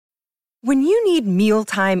When you need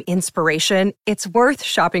mealtime inspiration, it's worth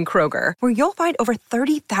shopping Kroger, where you'll find over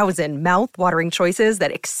 30,000 mouth-watering choices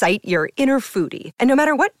that excite your inner foodie. And no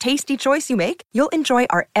matter what tasty choice you make, you'll enjoy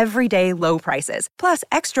our everyday low prices, plus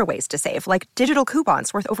extra ways to save, like digital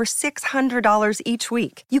coupons worth over $600 each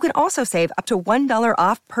week. You can also save up to $1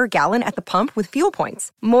 off per gallon at the pump with fuel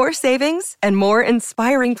points. More savings and more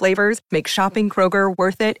inspiring flavors make shopping Kroger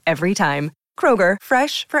worth it every time. Kroger,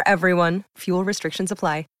 fresh for everyone. Fuel restrictions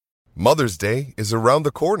apply. Mother's Day is around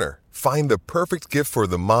the corner. Find the perfect gift for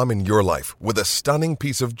the mom in your life with a stunning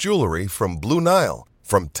piece of jewelry from Blue Nile.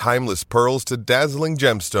 From timeless pearls to dazzling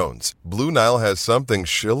gemstones, Blue Nile has something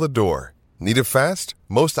she'll adore. Need it fast?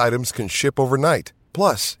 Most items can ship overnight.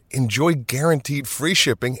 Plus, enjoy guaranteed free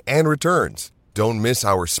shipping and returns. Don't miss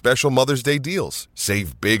our special Mother's Day deals.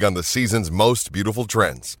 Save big on the season's most beautiful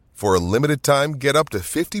trends. For a limited time, get up to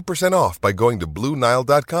 50% off by going to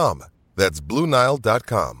BlueNile.com. That's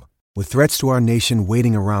BlueNile.com. With threats to our nation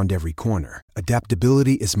waiting around every corner,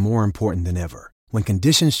 adaptability is more important than ever. When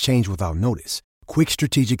conditions change without notice, quick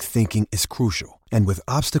strategic thinking is crucial. And with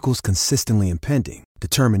obstacles consistently impending,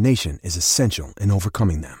 determination is essential in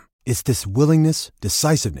overcoming them. It's this willingness,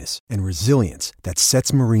 decisiveness, and resilience that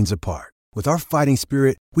sets Marines apart. With our fighting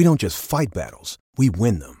spirit, we don't just fight battles, we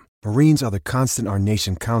win them. Marines are the constant our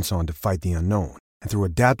nation counts on to fight the unknown. And through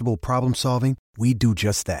adaptable problem solving, we do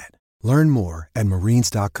just that. Learn more at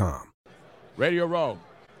Marines.com. Radio Row,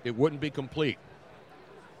 it wouldn't be complete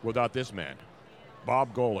without this man,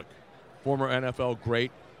 Bob Golic, former NFL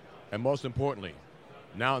great, and most importantly,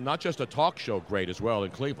 now not just a talk show great as well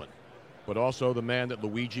in Cleveland, but also the man that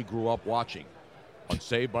Luigi grew up watching on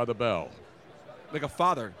Saved by the Bell. Like a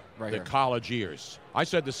father right here. The college years. I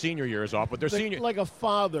said the senior years off, but they're senior. Like a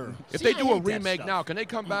father. If they do a remake now, can they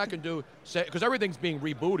come back and do, because everything's being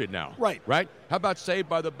rebooted now. Right. Right? How about Saved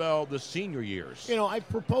by the Bell, the senior years? You know, I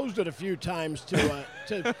proposed it a few times to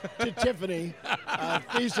Tiffany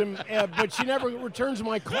Thiessen, but she never returns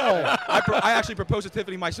my call. I actually proposed to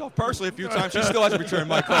Tiffany myself personally a few times. She still hasn't returned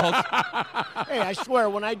my calls. Hey, I swear,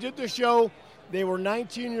 when I did the show, they were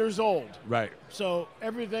 19 years old. Right. So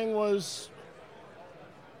everything was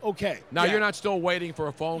okay. Now you're not still waiting for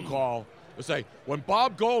a phone call to say, when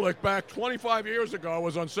Bob Golic back 25 years ago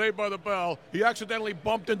was on Saved by the Bell, he accidentally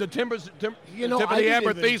bumped into Tiffany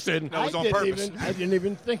Amber Thiessen. That was on purpose. I didn't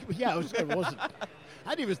even think. Yeah, it wasn't.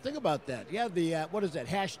 I didn't even think about that. Yeah, the what is that?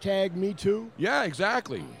 Hashtag Me Too. Yeah,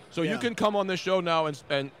 exactly. So you can come on this show now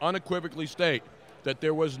and unequivocally state that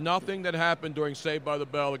there was nothing that happened during Saved by the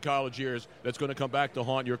Bell, the college years, that's going to come back to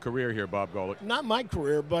haunt your career here, Bob Golic. Not my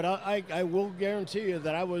career, but I will guarantee you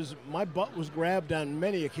that my butt was grabbed on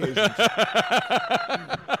many occasions.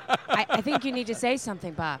 I think you need to say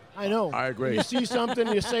something, Bob. I know. I agree. You see something,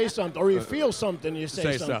 you say something, or you feel something, you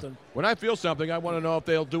say something. When I feel something, I want to know if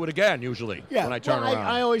they'll do it again. Usually, when I turn around.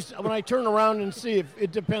 I always when I turn around and see, if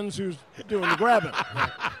it depends who's doing the grabbing.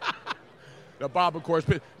 Now, Bob, of course.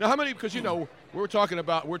 Now, how many? Because we were talking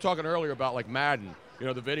earlier about like Madden,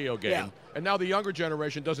 the video game, and now the younger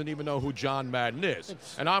generation doesn't even know who John Madden is.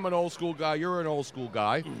 And I'm an old school guy. You're an old school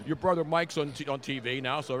guy. Your brother Mike's on TV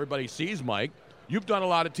now, so everybody sees Mike. You've done a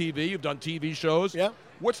lot of TV. You've done TV shows. Yeah.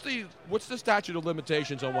 What's the statute of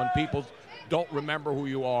limitations on when people don't remember who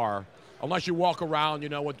you are? Unless you walk around,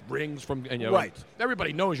 with rings from, right.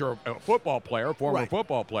 Everybody knows you're a football player, former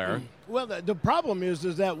football player. Well, the problem is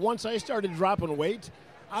that once I started dropping weight,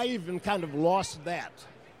 I even kind of lost that.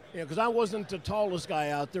 Because I wasn't the tallest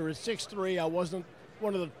guy out there. At 6'3", I wasn't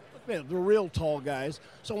one of the real tall guys.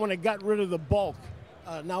 So when I got rid of the bulk,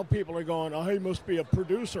 now people are going, oh, he must be a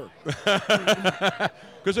producer.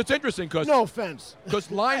 Because it's interesting. No offense.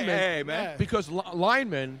 Because linemen, hey, man. Because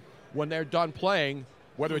linemen, when they're done playing,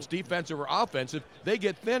 whether it's defensive or offensive, they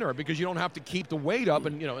get thinner because you don't have to keep the weight up,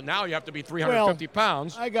 and now you have to be 350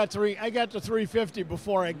 pounds. I got to 350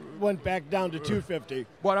 before I went back down to 250.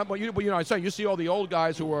 But I'm saying you see all the old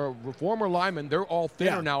guys who are former linemen; they're all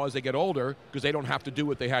thinner now as they get older because they don't have to do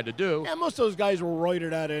what they had to do. Yeah, most of those guys were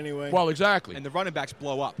roided out anyway. Well, exactly. And the running backs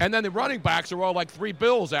blow up. And then the running backs are all like $3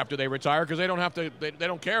 bills after they retire because they don't have to. They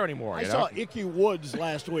don't care anymore. I saw Icky Woods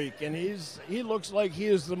last week, and he looks like he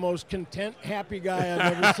is the most content, happy guy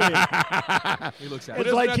I've ever seen. He looks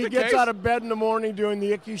it's like he gets out of bed in the morning doing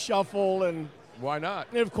the Icky Shuffle, and why not?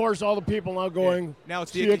 And of course, all the people now going, now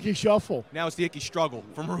it's the Icky Shuffle. Now it's the Icky Struggle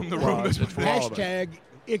from room to room. Hashtag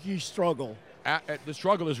Icky Struggle. The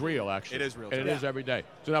struggle is real, actually. It is real. And it is every day.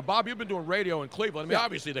 So now, Bob, you've been doing radio in Cleveland. I mean,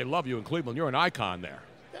 obviously they love you in Cleveland. You're an icon there.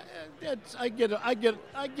 I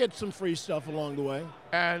get some free stuff along the way.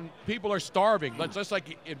 And people are starving. Just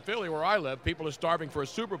like in Philly where I live, people are starving for a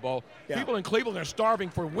Super Bowl. Yeah. People in Cleveland are starving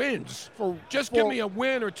for wins. Just for give me a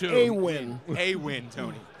win or two. A win. A win,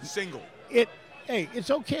 Tony. Single. Hey, it's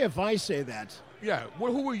okay if I say that. Yeah.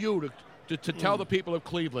 Who are you to tell the people of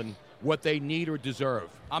Cleveland what they need or deserve?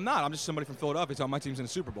 I'm not. I'm just somebody from Philadelphia telling my team's in the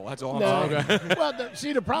Super Bowl. That's all I'm No. saying. Well,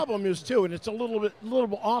 the problem is, too, and it's a little bit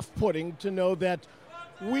off-putting to know that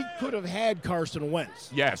we could have had Carson Wentz.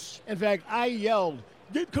 Yes. In fact, I yelled,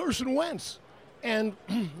 "Get Carson Wentz," and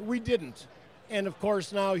we didn't. And of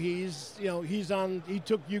course, now he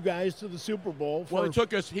took you guys to the Super Bowl. Well, it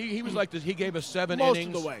took us. He was like this. He gave us 7 most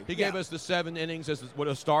innings. of the way. He gave us the 7 innings as what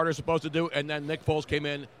a starter's supposed to do, and then Nick Foles came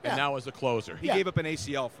in, and now as the closer. He gave up an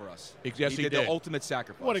ACL for us. Yes, he did the ultimate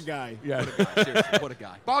sacrifice. What a guy! Yeah. What a guy. Seriously, what a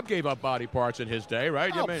guy. Bob gave up body parts in his day,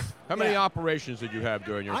 right? Oh, how many yeah. operations did you have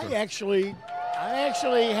during your career? I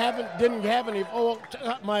actually didn't have any.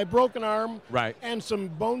 My broken arm, Right. and some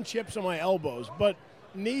bone chips on my elbows, but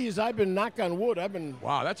knees. I've been, knock on wood.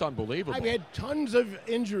 Wow, that's unbelievable. I've had tons of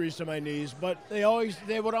injuries to my knees, but they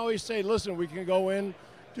would always say, "Listen, we can go in,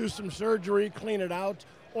 do some surgery, clean it out,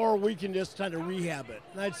 or we can just kind of rehab it."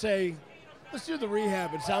 And I'd say, "Let's do the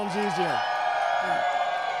rehab. It sounds easier."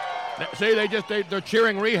 See, they're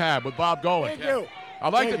cheering rehab with Bob Golic. Thank you. I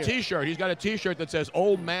like Thank the you. T-shirt. He's got a T-shirt that says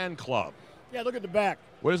 "Old Man Club." Yeah, look at the back.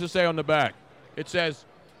 What does it say on the back? It says,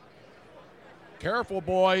 "Careful,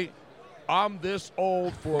 boy. I'm this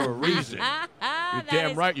old for a reason." You're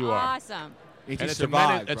damn right you are. Awesome. And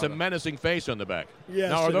it's a menacing face on the back.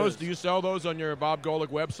 Yes, now, it is. do you sell those on your Bob Golic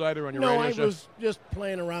website or on your No, radio I show? was just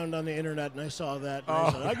playing around on the internet and I saw that. And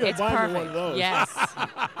I said, I It's gotta buy me perfect. one of those. Yes.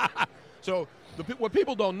 So what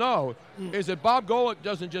people don't know is that Bob Golic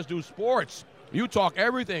doesn't just do sports. You talk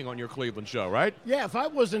everything on your Cleveland show, right? Yeah, if I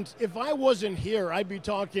wasn't here, I'd be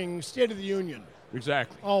talking State of the Union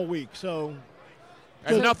Exactly. all week. So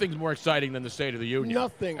And nothing's more exciting than the State of the Union.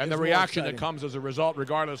 Nothing And is the more reaction exciting. that comes as a result,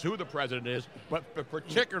 regardless who the president is, but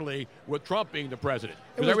particularly with Trump being the president.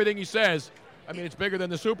 Because everything he says, I mean, it's bigger than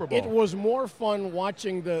the Super Bowl. it was more fun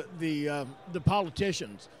watching the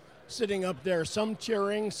politicians sitting up there, some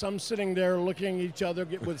cheering, some sitting there looking at each other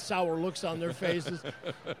with sour looks on their faces.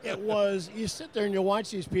 You sit there and you watch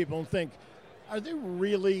these people and think, are they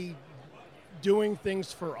really doing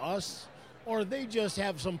things for us, or they just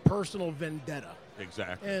have some personal vendetta?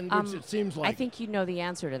 Exactly. And which it seems like. I think you know the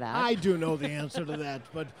answer to that. I do know the answer to that,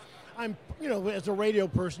 but as a radio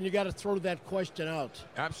person, you got to throw that question out.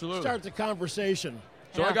 Absolutely. Start the conversation.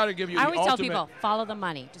 So I got to give you the I always ultimate. tell people, follow the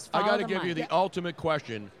money. Just follow I got to the give money. you the ultimate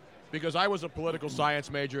question, because I was a political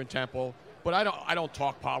science major in Temple, but I don't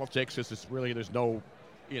talk politics. There's no,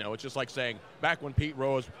 it's just like saying back when Pete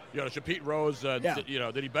Rose, should Pete Rose,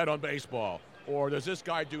 did he bet on baseball, or does this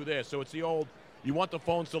guy do this? So it's the old. You want the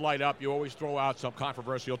phones to light up, you always throw out some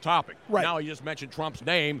controversial topic. Right. Now you just mentioned Trump's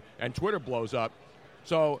name and Twitter blows up.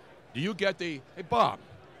 So do you get hey, Bob,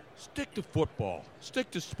 stick to football, stick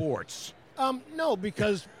to sports? No,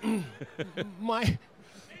 because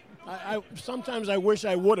sometimes I wish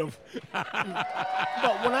I would have.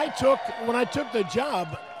 But when I took the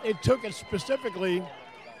job, it took it specifically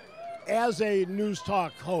as a news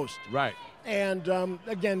talk host. Right. And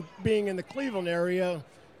again, being in the Cleveland area,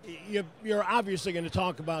 you're obviously going to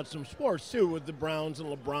talk about some sports too, with the Browns and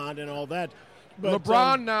LeBron and all that. But,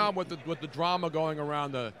 LeBron now with the drama going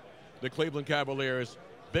around the Cleveland Cavaliers,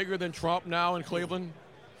 bigger than Trump now in Cleveland,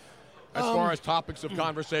 as far as topics of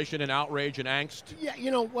conversation and outrage and angst.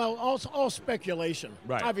 Yeah, all speculation.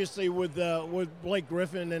 Right. Obviously, with Blake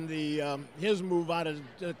Griffin and his move out of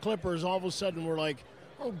the Clippers, all of a sudden we're like,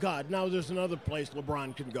 oh God, now there's another place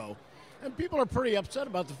LeBron can go, and people are pretty upset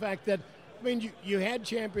about the fact that. I mean, you had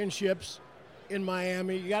championships in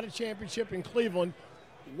Miami. You got a championship in Cleveland.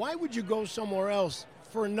 Why would you go somewhere else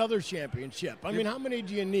for another championship? I mean, how many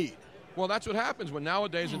do you need? Well, that's what happens when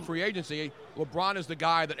nowadays in free agency, LeBron is the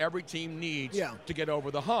guy that every team needs to get over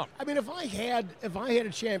the hump. I mean, if I had a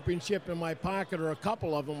championship in my pocket or a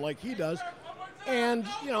couple of them like he does, and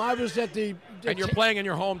I was at and you're playing in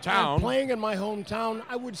your hometown. I'm playing in my hometown,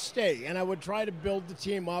 I would stay and I would try to build the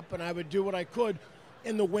team up and I would do what I could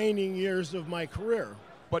in the waning years of my career.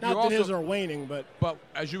 But not that his are waning, but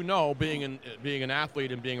as you know, being an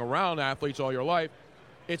athlete and being around athletes all your life,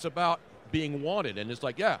 it's about being wanted. And it's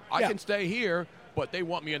like, I can stay here, but they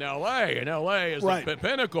want me in L.A., and L.A. is the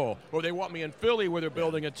pinnacle. Or they want me in Philly where they're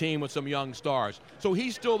building a team with some young stars. So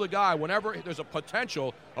he's still the guy. Whenever there's a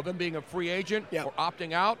potential of him being a free agent or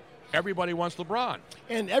opting out, everybody wants LeBron.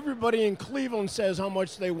 And everybody in Cleveland says how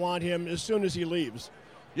much they want him as soon as he leaves.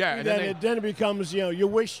 Yeah, and then it becomes, you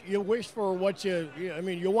wish for what you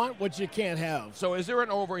want what you can't have. So is there an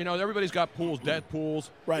over? Everybody's got pools, dead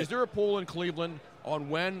pools. Right. Is there a pool in Cleveland on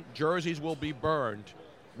when jerseys will be burned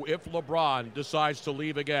if LeBron decides to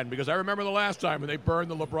leave again? Because I remember the last time when they burned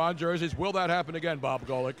the LeBron jerseys. Will that happen again, Bob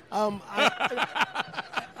Golic?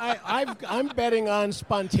 I'm betting on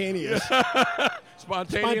spontaneous.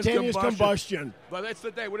 Spontaneous combustion. Well, that's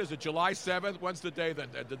the day. What is it, July 7th? When's the day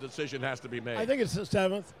that the decision has to be made? I think it's the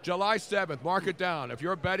 7th. July 7th. Mark it down. If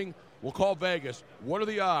you're betting, we'll call Vegas. What are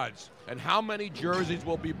the odds? And how many jerseys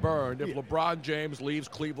will be burned if LeBron James leaves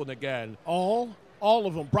Cleveland again? All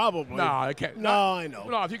of them, probably. No, I can't. No, I know.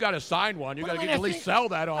 No, if you got to sign one, you got to at least sell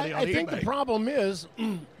that on the I think eBay. the problem is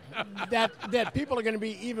that people are going to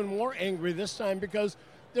be even more angry this time because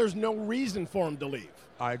there's no reason for him to leave.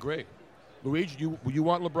 I agree. Luigi, you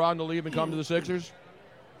want LeBron to leave and come to the Sixers?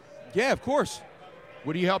 Yeah, of course.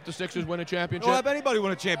 Would he help the Sixers win a championship? Don't have anybody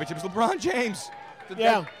win a championship. It's LeBron James. It's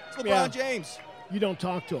LeBron James. You don't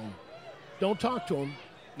talk to him. Don't talk to him.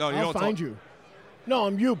 No, you I'll don't find you. No,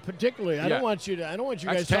 I'm you particularly. I don't want you That's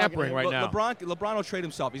guys tampering talking right now. LeBron will trade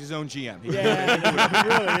himself. He's his own GM. He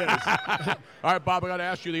really is. All right, Bob, I got to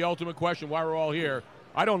ask you the ultimate question, why we're all here.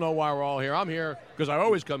 I don't know why we're all here. I'm here because I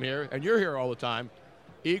always come here, and you're here all the time.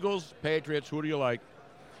 Eagles, Patriots, who do you like?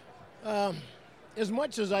 As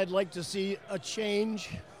much as I'd like to see a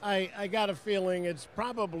change, I got a feeling it's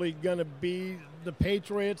probably going to be the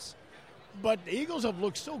Patriots. But the Eagles have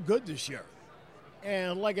looked so good this year.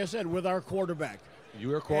 And like I said, with our quarterback.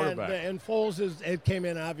 You're a quarterback. And Foles came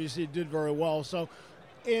in, obviously, did very well. So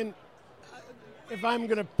if I'm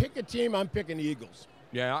going to pick a team, I'm picking the Eagles.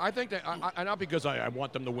 Yeah, I think that, not because I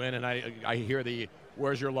want them to win, and I hear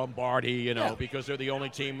where's your Lombardi, because they're the only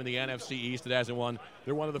team in the NFC East that hasn't won.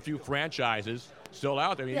 They're one of the few franchises still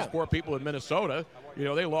out there. I mean, these poor people in Minnesota,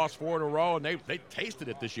 they lost 4 in a row, and they tasted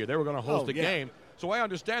it this year. They were going to host a game. So I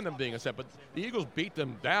understand them being upset, but the Eagles beat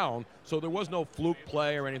them down, so there was no fluke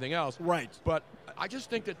play or anything else. Right. But I just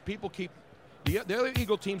think that people keep the other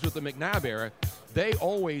Eagle teams with the McNabb era, they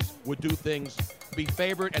always would do things, be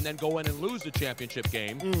favored, and then go in and lose the championship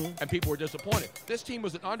game, and people were disappointed. This team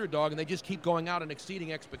was an underdog, and they just keep going out and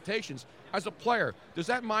exceeding expectations. As a player, does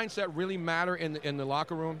that mindset really matter in the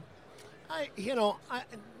locker room?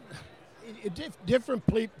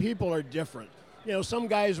 Different people are different. Some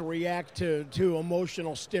guys react to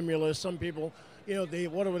emotional stimulus. Some people,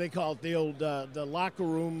 what do they call it? The old the locker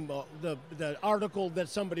room, the article that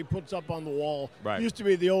somebody puts up on the wall. Right. Used to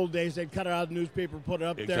be the old days. They'd cut it out of the newspaper, put it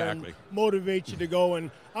up there, and motivate you to go. And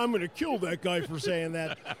I'm going to kill that guy for saying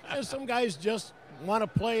that. And some guys just want to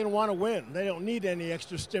play and want to win. They don't need any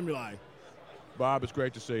extra stimuli. Bob, it's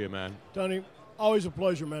great to see you, man. Tony, always a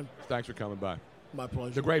pleasure, man. Thanks for coming by. My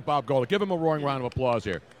pleasure. The great Bob Golic. Give him a roaring round of applause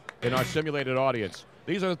here in our simulated audience.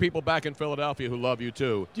 These are the people back in Philadelphia who love you,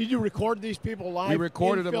 too. Did you record these people live? We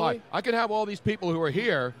recorded them Philly? live. I could have all these people who are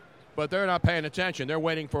here, but they're not paying attention. They're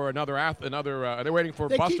waiting for they're waiting for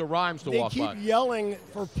Busta Rhymes to walk by. They keep yelling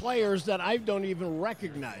for players that I don't even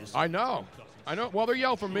recognize. I know. Well, they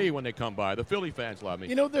yell for me when they come by. The Philly fans love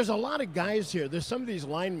me. There's a lot of guys here. There's some of these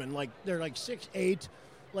linemen, they're 6'8",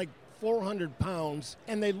 400 pounds,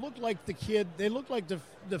 and they look like the kid. They look like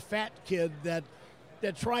the fat kid that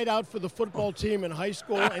tried out for the football team in high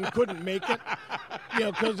school and couldn't make it,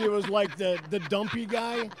 because he was like the dumpy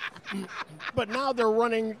guy. But now they're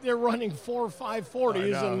running 4 or 5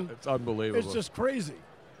 40s, and it's unbelievable. It's just crazy.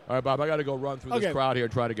 All right, Bob, I got to go run through this crowd here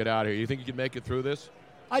and try to get out of here. You think you can make it through this?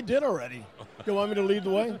 I did already. You want me to lead the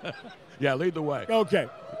way? Yeah, lead the way. Okay.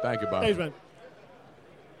 Thank you, Bob. Thanks, man.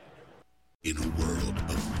 In a world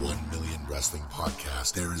of 1 million wrestling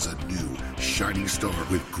podcasts, there is a new shining star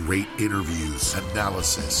with great interviews,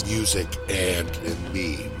 analysis, music, and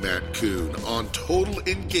me, Matt Kuhn, on total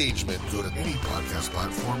engagement. Go to any podcast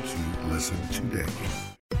platform to listen today.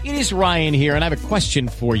 It is Ryan here, and I have a question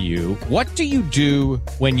for you. What do you do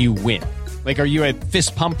when you win? Are you a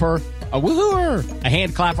fist pumper, a woohooer, a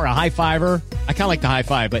hand clapper, a high fiver? I kind of like the high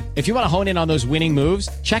five, but if you want to hone in on those winning moves,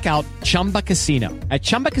 check out Chumba Casino. At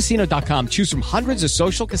ChumbaCasino.com, choose from hundreds of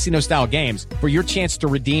social casino-style games for your chance to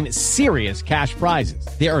redeem serious cash prizes.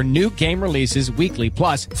 There are new game releases weekly,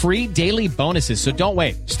 plus free daily bonuses, so don't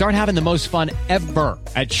wait. Start having the most fun ever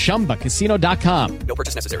at ChumbaCasino.com. No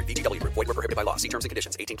purchase necessary. VGW. Void where prohibited by law. See terms and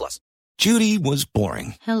conditions. 18+. Judy was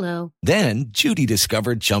boring. Hello. Then Judy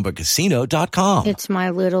discovered ChumbaCasino.com. It's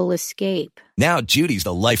my little escape. Now Judy's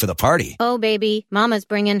the life of the party. Oh, baby, mama's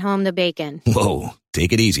bringing home the bacon. Whoa,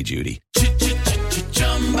 take it easy, Judy.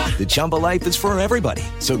 The Chumba life is for everybody.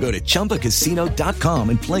 So go to ChumbaCasino.com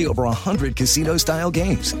and play over 100 casino-style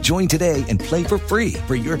games. Join today and play for free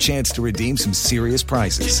for your chance to redeem some serious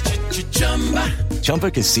prizes.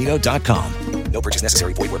 ChumbaCasino.com. No purchase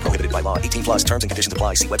necessary. Void where prohibited by law. 18 plus terms and conditions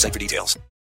apply. See website for details.